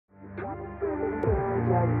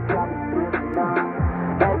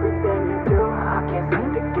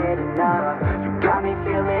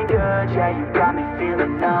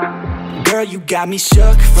Girl, you got me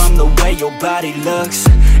shook from the way your body looks.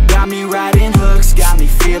 Got me riding hooks, got me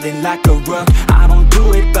feeling like a rook. I don't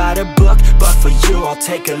do it by the book, but for you I'll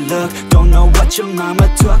take a look. Don't know what your mama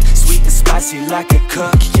took, sweet and spicy like a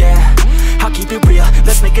cook, yeah. I'll keep it real,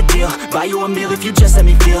 let's make a deal. Buy you a meal if you just let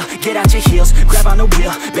me feel. Get out your heels, grab on the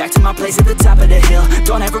wheel. Back to my place at the top of the hill.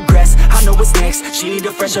 Don't have regrets, I know what's next. She need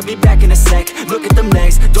a fresh, I'll be back in a sec. Look at them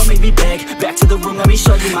legs, don't make me beg. Back to the room, let me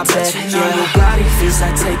show you my bed. Touching on your body feels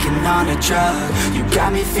like taking on a drug. You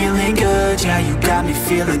got me feeling good, yeah, you got me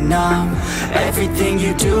feeling numb. Everything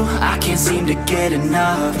you do, I can't seem to get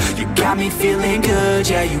enough. You got me feeling good,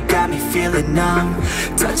 yeah, you got me feeling numb.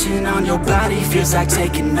 Touching on your body feels like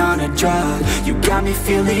taking on a drug. You got me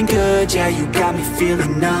feeling good, yeah, you got me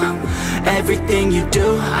feeling numb. Everything you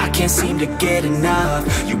do, I can't seem to get enough.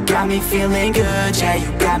 You got me feeling good, yeah,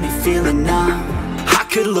 you got me feeling numb. I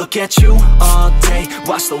could look at you all day,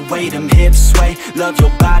 watch the way them hips sway. Love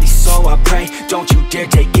your body so I pray, don't you dare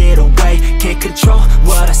take it away. Can't control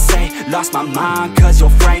what I say, lost my mind cause your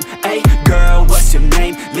frame. Hey girl, what's your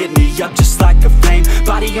name? Lit me up just like a flame.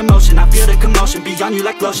 Body in motion, I feel the commotion. Beyond you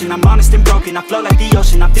like lotion, I'm honest and broken. I flow like the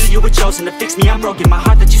ocean, I feel you were chosen to fix me, I'm broken. My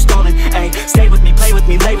heart that you stolen, hey. Stay with me, play with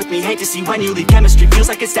me, lay with me. Hate to see when you leave, chemistry feels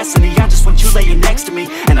like it's destiny. I just want you laying next to me,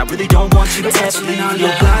 and I really don't want you to ever leave. On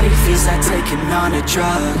your body feels like taking on a drug.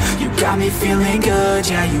 You got me feeling good,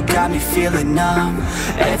 yeah, you got me feeling numb.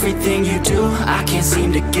 Everything you do, I can't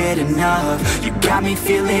seem to get enough. You got me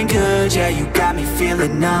feeling good, yeah, you got me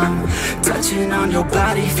feeling numb. Touching on your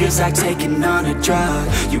body feels like taking on a drug.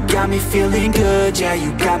 You got me feeling good, yeah,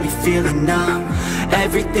 you got me feeling numb.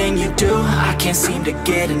 Everything you do, I can't seem to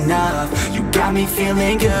get enough. You got me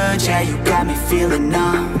feeling good, yeah, you got me feeling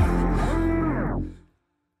numb.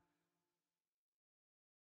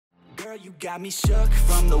 Girl, you got me shook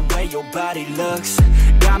from the way your body looks.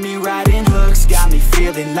 Got me riding hooks, got me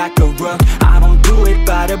feeling like a rook. I don't do it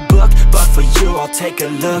by the book, but for you I'll take a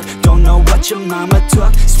look. Don't know what your mama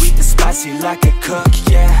took, sweet and spicy like a cook,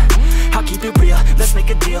 yeah. I'll keep it real, let's make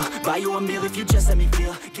a deal. Buy you a meal if you just let me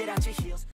feel. Get out your heels.